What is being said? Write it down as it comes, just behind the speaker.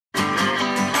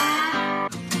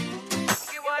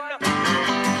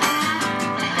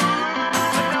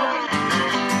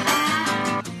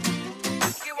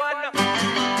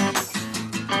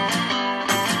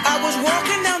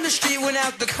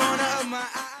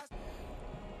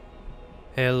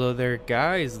Hello there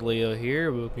guys, Leo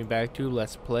here, welcome back to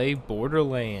Let's Play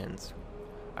Borderlands.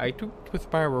 I tweaked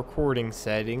with my recording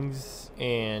settings,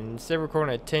 and instead of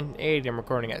recording at 1080, I'm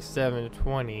recording at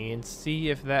 720, and see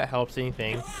if that helps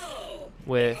anything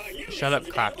with Shut Up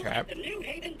Claptrap.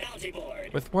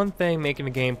 With one thing making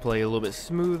the gameplay a little bit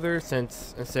smoother,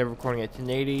 since instead of recording at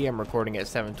 1080, I'm recording at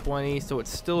 720, so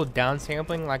it's still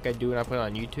downsampling like I do when I put it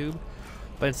on YouTube.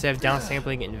 But instead of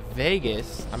downsampling it in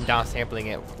Vegas, I'm downsampling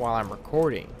it while I'm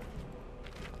recording.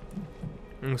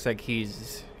 Looks like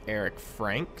he's Eric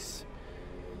Franks.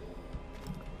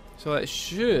 So that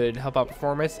should help out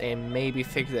performance and maybe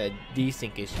fix that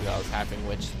desync issue I was having,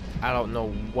 which I don't know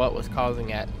what was causing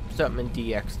that. Something in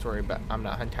DX story, but I'm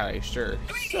not entirely sure.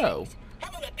 So,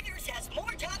 has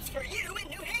more jobs for you in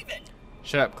New Haven.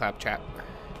 Shut up, Claptrap.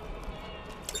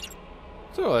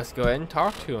 So let's go ahead and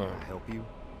talk to him. Can I help you?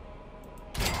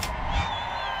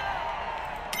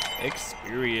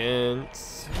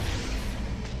 Experience.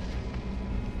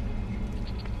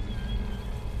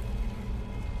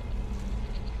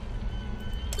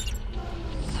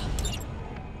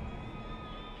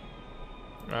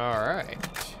 Alright,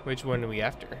 which one are we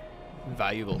after?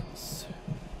 Valuables.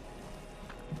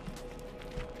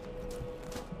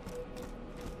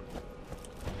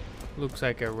 Looks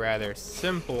like a rather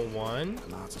simple one.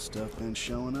 Lots of stuff been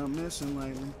showing up missing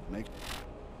lately. Makes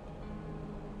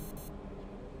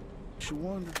you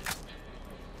wonder.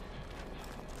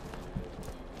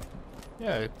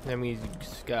 Yeah, that means you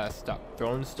just gotta stop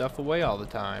throwing stuff away all the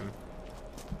time.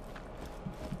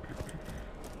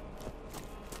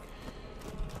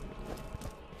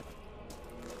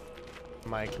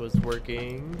 Mic was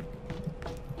working.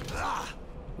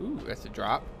 Ooh, that's a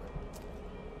drop.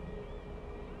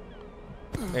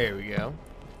 There we go.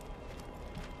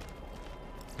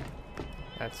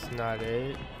 That's not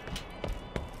it.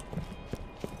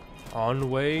 On the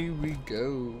way we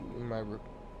go. My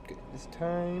get this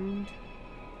timed.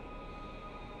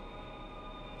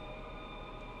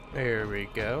 There we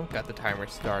go. Got the timer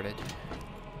started.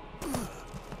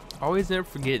 Always end up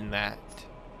forgetting that.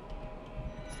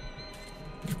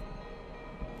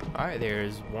 Alright,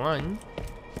 there's one.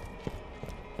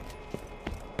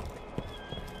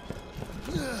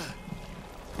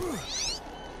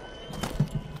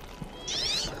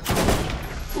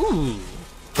 Ooh.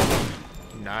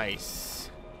 Nice.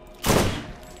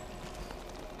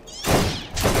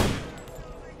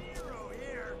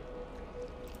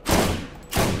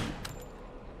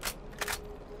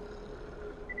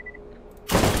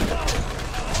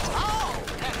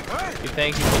 You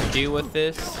think you can deal with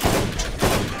this?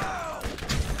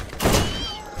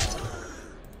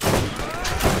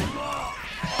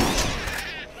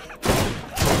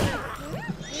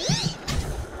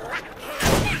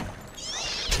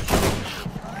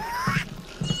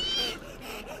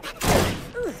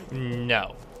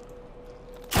 No.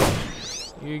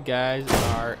 You guys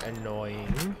are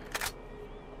annoying.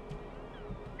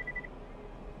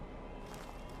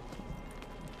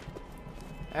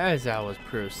 As I was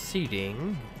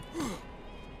proceeding,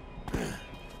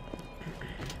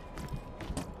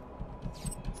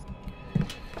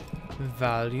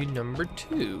 value number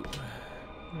 2.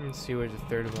 Let's see where's the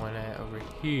third one at over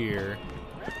here.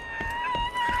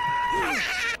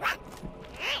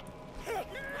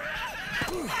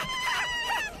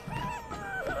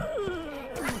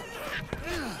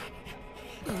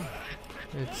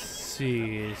 Let's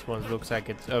see, this one looks like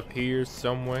it's up here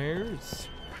somewhere.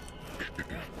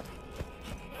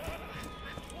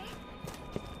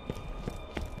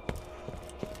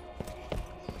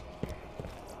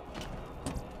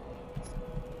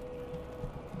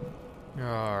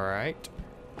 Alright.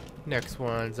 Next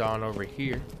one's on over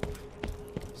here.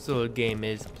 So the game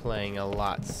is playing a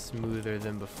lot smoother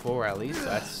than before, at least.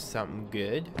 That's something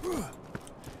good.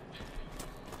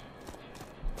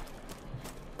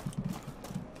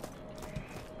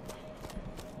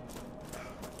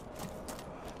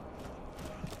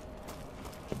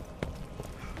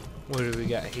 What do we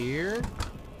got here?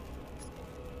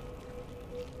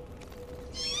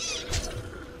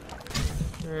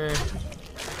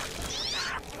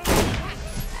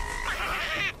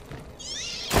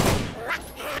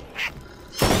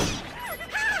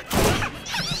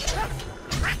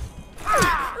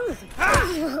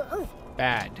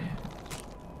 Bad.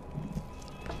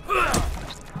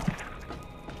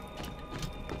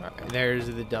 Alright, there's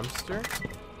the dumpster.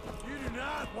 You do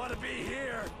not want to be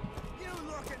here. You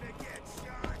looking to get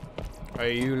shot? Are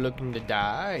you looking to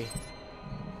die?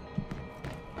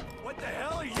 What the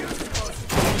hell are you supposed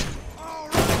to do? All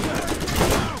right.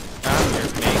 I'm your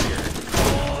maker.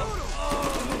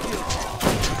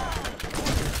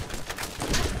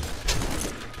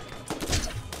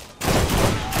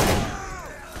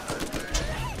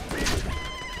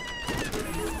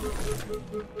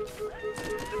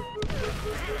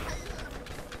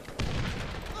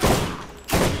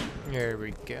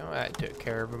 we go. That took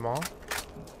care of them all.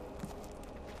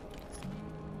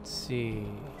 Let's see.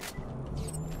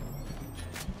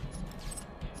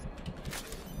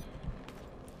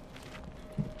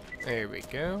 There we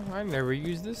go. I never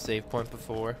used this save point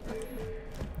before.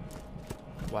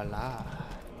 Voila.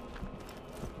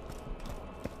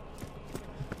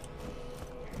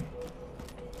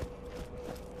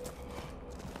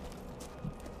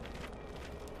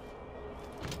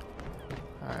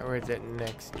 Alright, where's that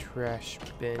next trash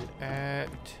bin at?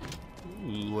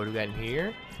 Ooh, what do we got in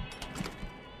here?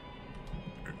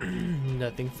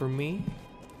 Nothing for me.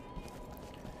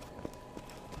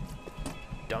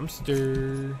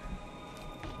 Dumpster.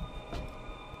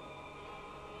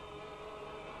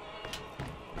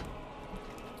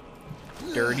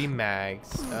 Dirty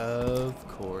mags, of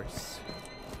course.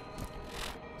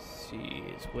 Let's see,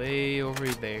 it's way over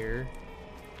there.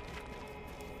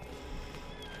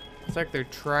 It's like they're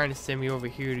trying to send me over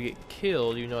here to get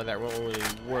killed. You know that won't really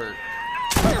work.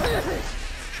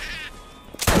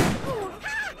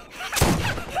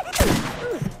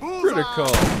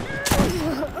 Critical.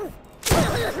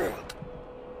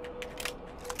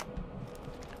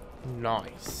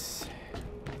 Nice.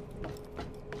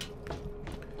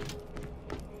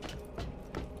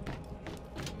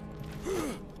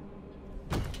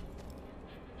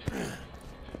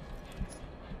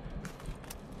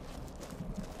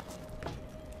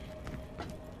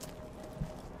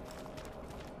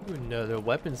 Ooh, another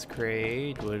weapons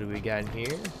crate. What do we got in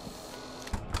here?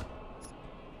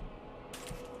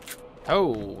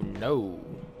 Oh no.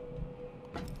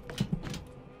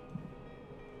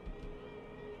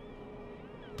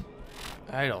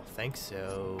 I don't think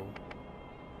so.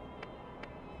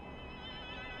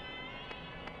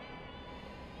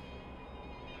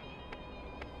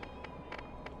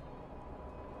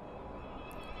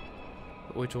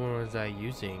 Which one was I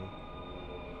using?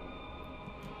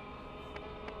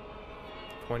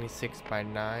 26 by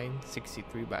 9,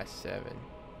 63 by 7.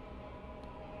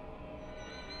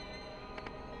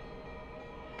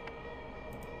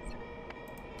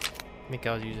 I think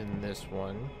I was using this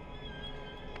one.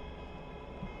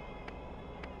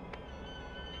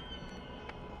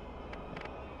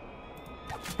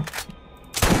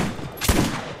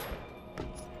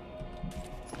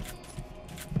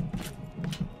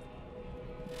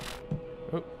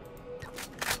 Oh.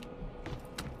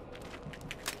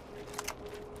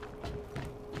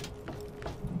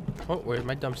 Oh, where's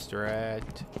my dumpster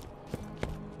at?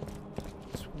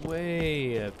 It's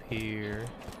way up here.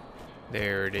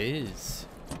 There it is.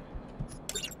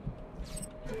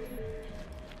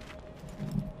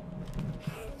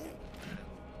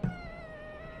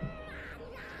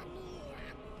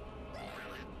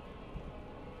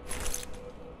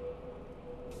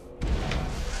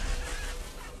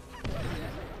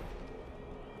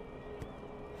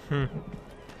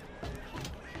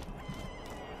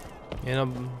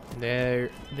 And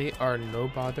they are no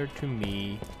bother to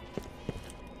me.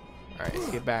 Alright,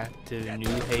 let's get back to New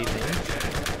Haven.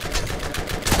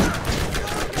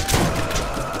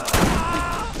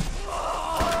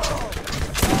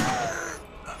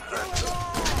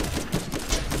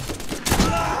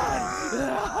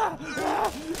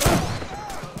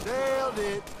 Nailed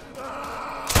it.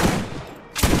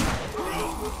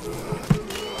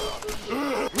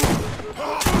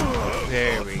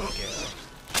 There we go.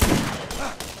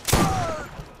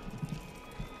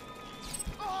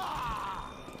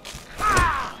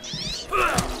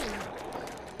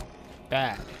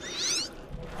 Back.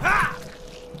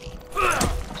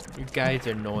 You guys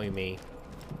annoy me.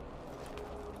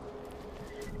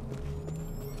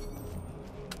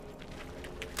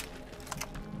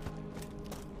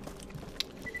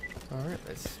 Alright,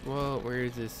 well,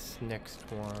 where's this next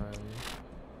one?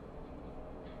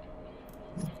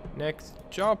 Next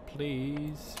job,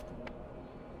 please.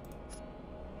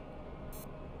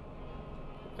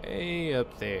 Way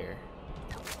up there.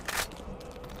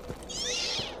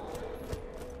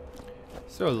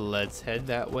 So let's head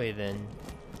that way then.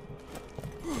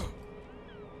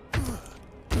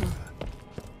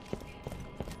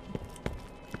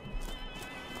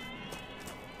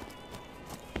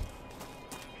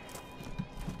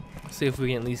 See if we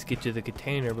can at least get to the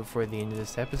container before the end of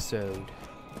this episode.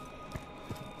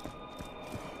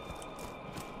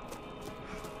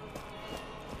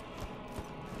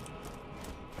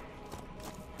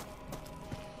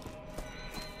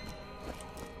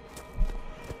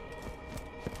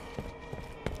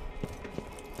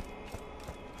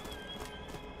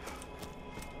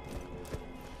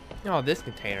 Oh, this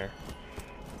container.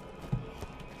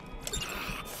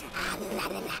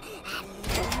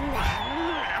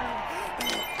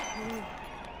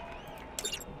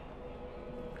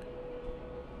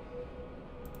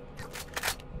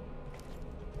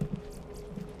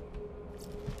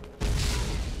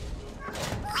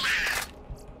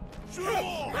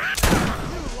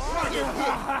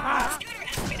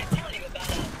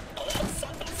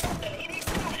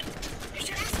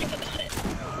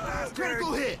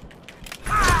 Critical hit!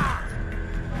 Yeah,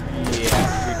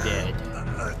 you're dead.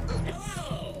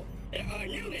 Hello! There are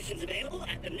new missions available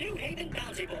at the New Haven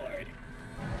bounty board.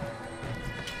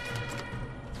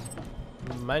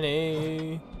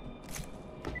 Money.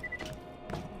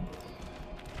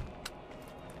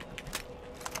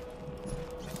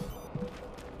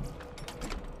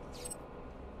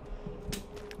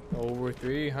 Over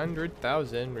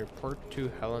 300,000. Report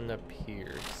to Helena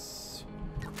Pierce.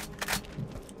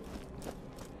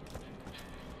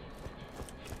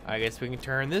 I guess we can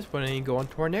turn this one and go on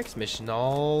to our next mission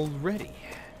already.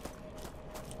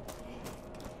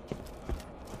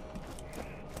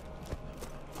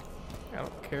 I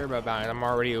don't care about buying. I'm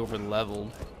already over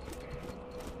leveled.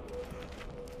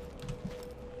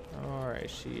 Alright,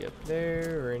 is she up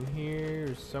there or in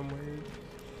here or somewhere?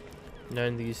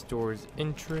 None of these stores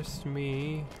interest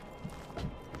me.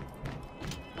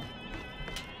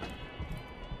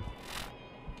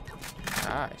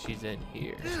 Ah, she's in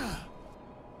here.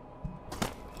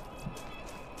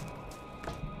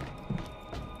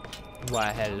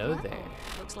 Why, hello there.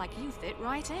 Looks like you fit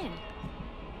right in.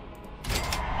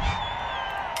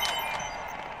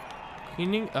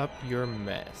 Cleaning up your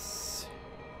mess.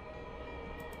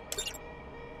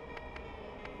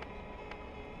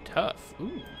 Tough.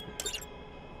 Ooh.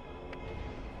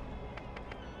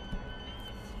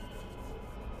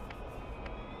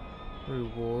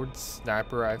 Reward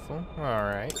sniper rifle.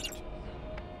 Alright.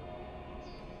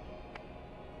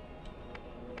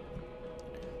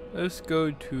 Let's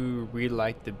go to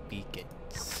relight the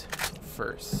beacons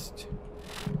first.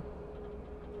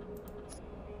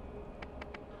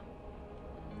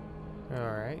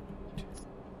 Alright.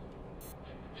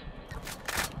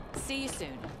 See you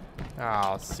soon.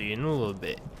 I'll see you in a little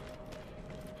bit.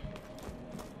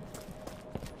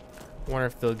 Wonder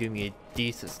if they'll give me a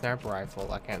decent sniper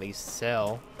rifle I can at least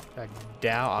sell. I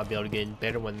doubt I'll be able to get a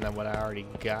better one than what I already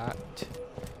got.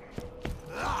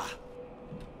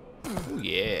 Ooh,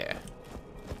 yeah.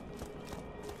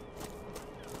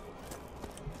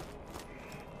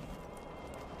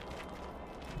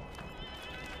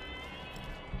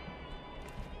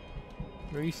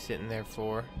 What are you sitting there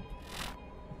for?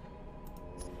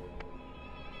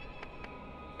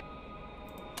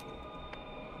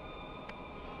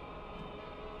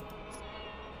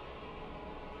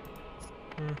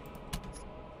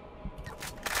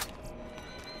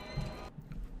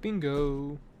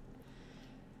 Bingo.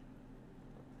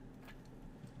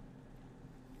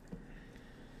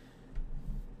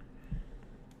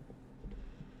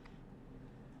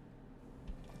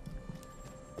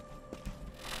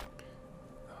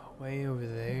 Way over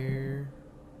there.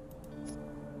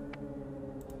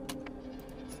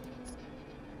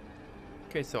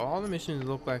 Okay, so all the missions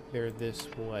look like they're this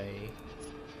way.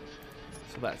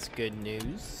 So that's good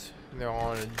news. They're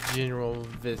all in a general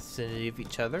vicinity of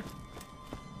each other.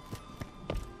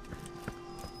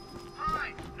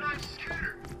 Hi, nice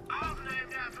scooter. I was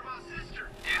named after my sister.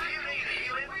 If you need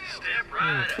healing, step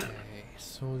right up. Okay,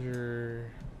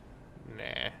 soldier.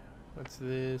 Nah. What's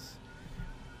this?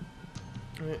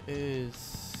 It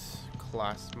is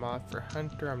class mod for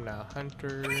hunter. I'm now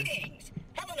hunter. Greetings!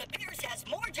 Helena Pierce has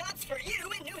more jobs for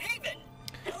you in New Haven.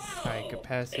 Hello! High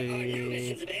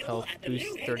capacity, health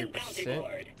boost 30%.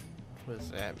 Board. What does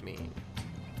that mean?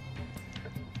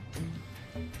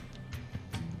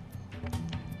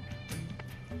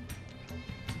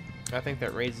 I think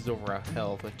that raises over our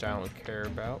health, which I don't care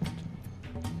about.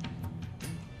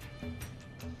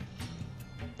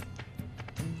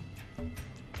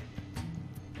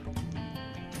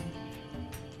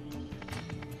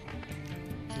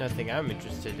 Nothing I'm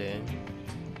interested in.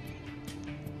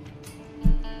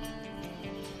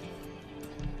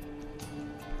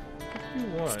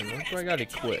 What do I got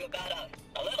equipped?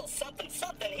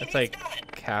 That's like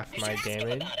half my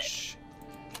damage.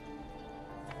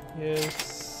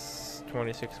 Yes.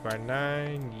 26 by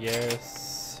 9.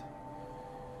 Yes.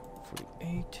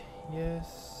 48.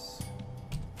 Yes.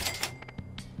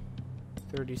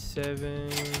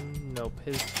 37. No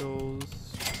pistols.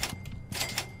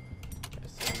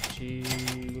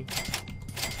 SMG.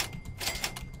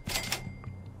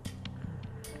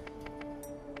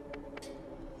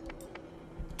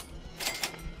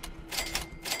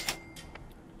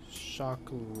 Shock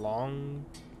longbow.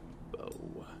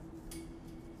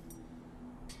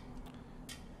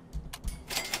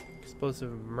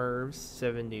 Explosive Merv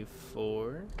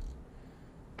 74.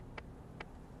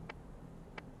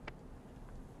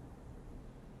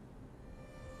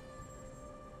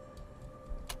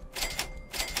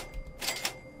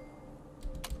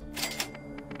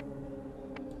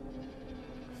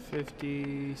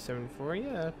 $50, 74.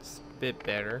 Yeah, that's a bit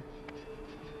better.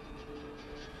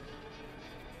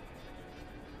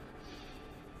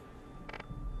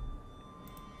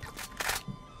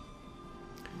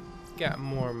 got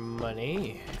more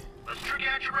money. Let's trick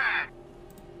out your ride.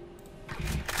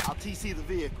 I'll TC the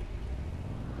vehicle.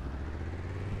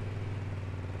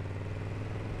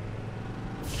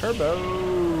 Turbo.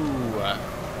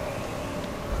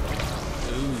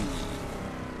 Ooh.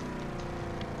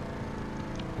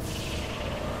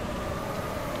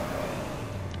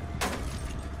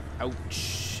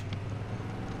 Ouch.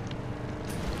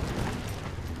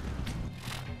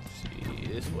 See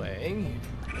this way.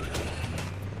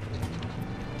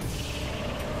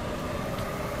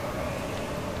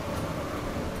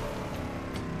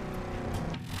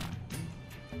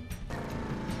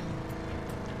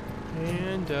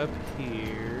 And up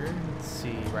here, let's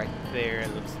see, right there,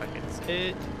 it looks like it's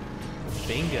it.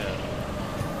 Bingo.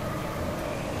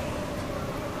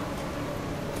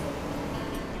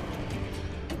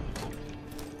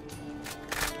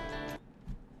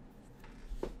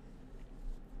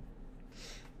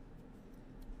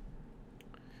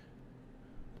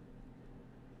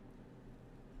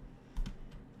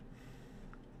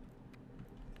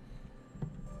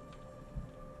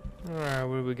 Alright,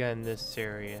 what do we got in this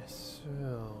area?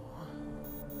 So...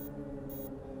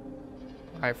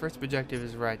 Alright, first objective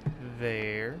is right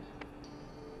there.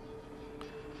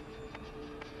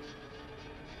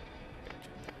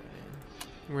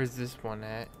 Where's this one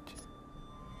at?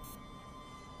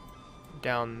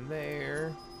 Down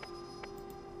there.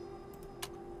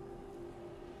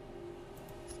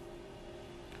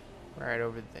 Right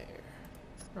over there.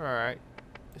 Alright,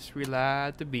 let's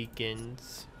relight the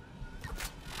beacons.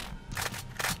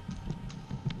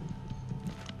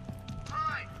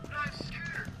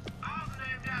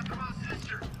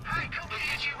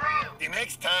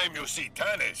 Next time you see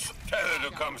Tannis, tell her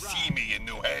to come see me in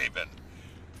New Haven.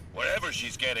 Wherever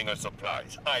she's getting her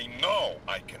supplies, I know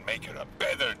I can make her a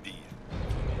better deal.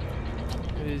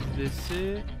 Is this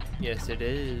it? Yes, it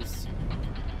is.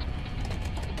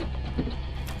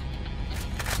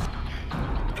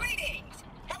 Greetings!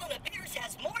 Helena Pierce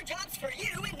has more jobs for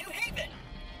you in New Haven.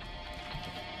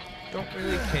 Don't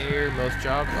really care. Most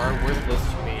jobs are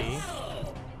worthless to me.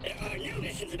 Oh, there are new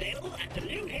missions available at the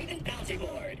New Haven Bounty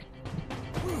Board.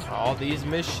 All these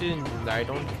missions, I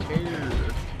don't care.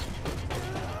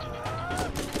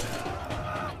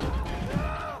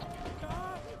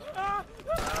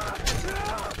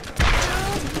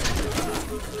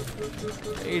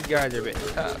 These guys are a bit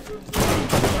tough.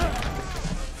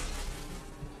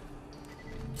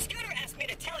 Scooter asked me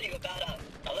to tell you about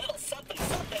a little something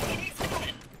he's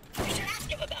doing. You should ask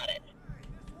him about it.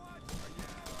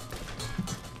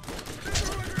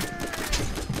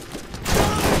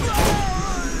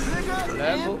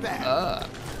 Level up.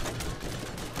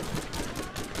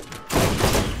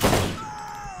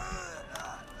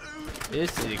 This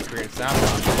is the experience I'm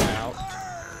talking about.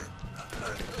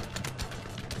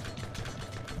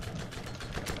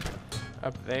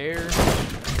 Up there.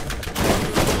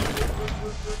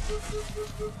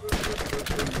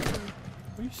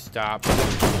 Will you stop?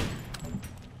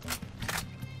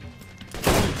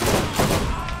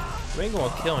 We ain't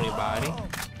gonna kill anybody.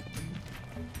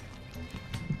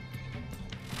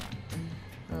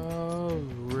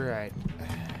 Alright.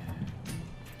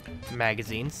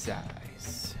 Magazine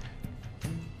size.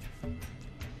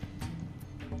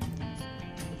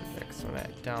 Next one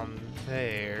that down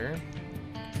there.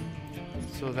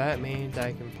 So that means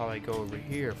I can probably go over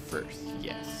here first.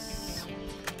 Yes.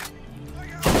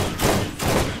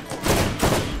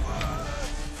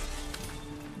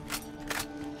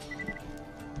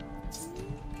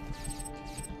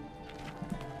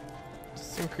 Does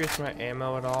this increase my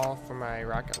ammo at all for my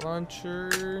rocket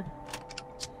launcher?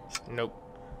 Nope.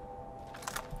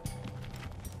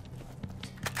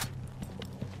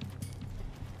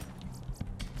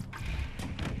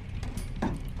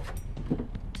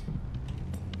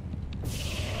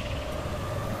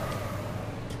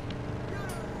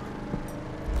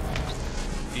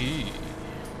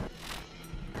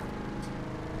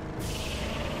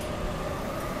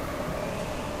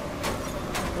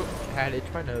 Oh, had it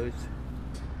to my nose.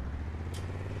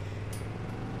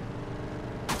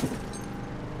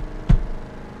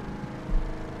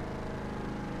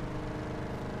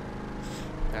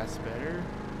 That's better.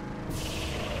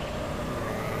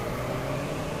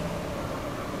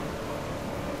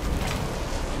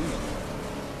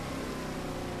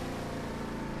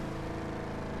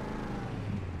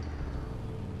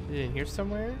 Is it in here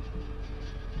somewhere?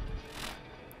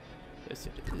 Yes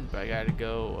it is, but I gotta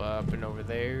go up and over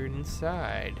there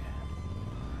inside.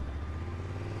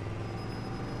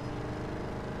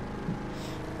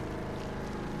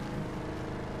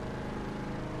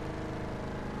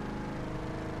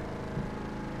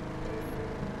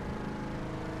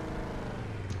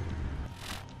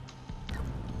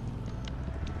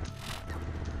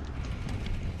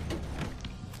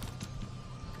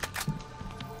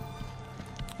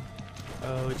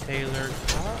 Oh, Taylor.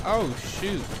 Oh,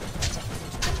 shoot.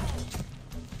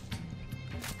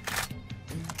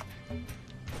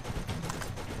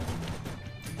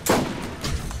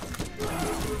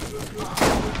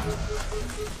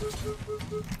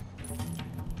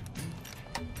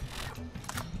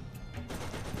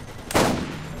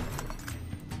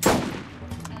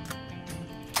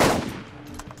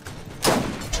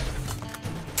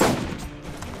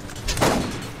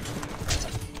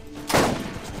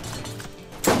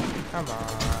 Come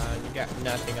on, you got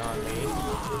nothing on me.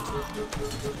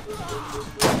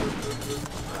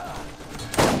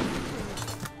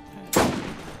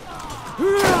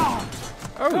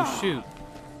 Oh shoot.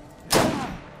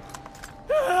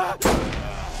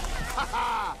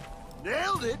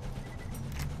 Nailed it!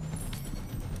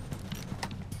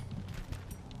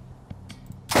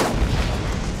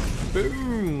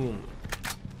 Boom.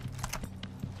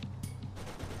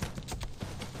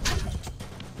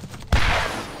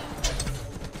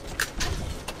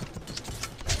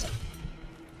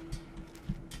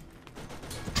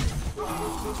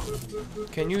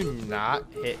 Can you not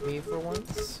hit me for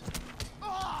once?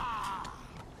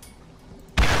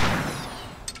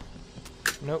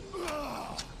 Nope.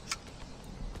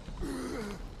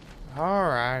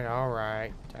 Alright,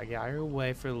 alright. I got her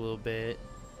away for a little bit.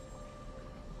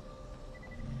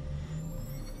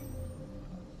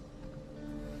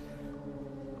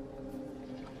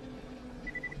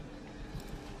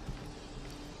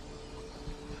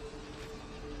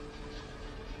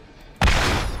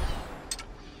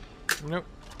 Nope.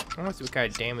 I want to see what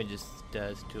kind of damage this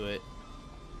does to it.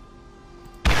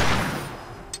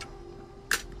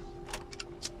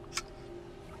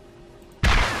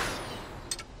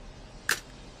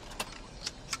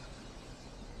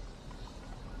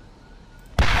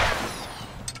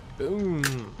 Boom.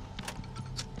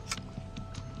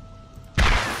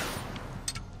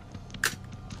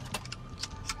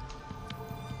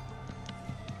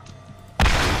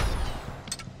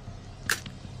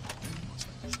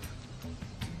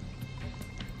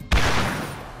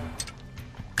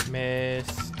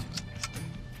 Missed.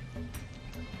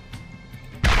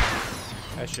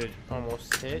 I should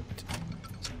almost hit.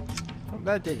 Oh,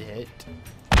 that did hit.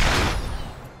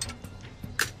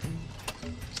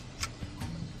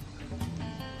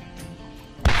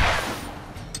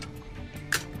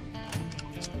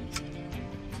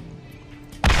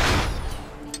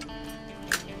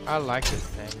 I like this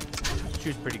thing.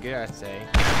 Shoots pretty good, I'd say.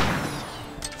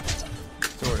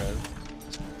 Sort of.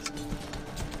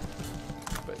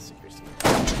 But seriously.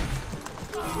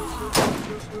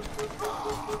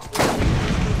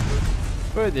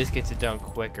 But this gets it done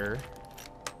quicker.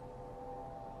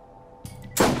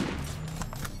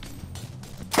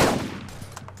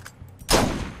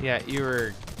 Yeah, you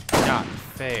were not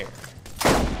fair.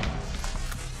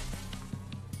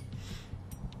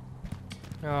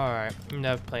 Alright,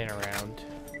 enough playing around.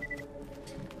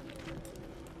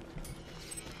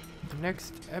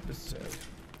 Next episode.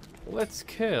 Let's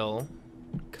kill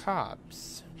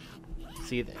cops.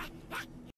 See you then.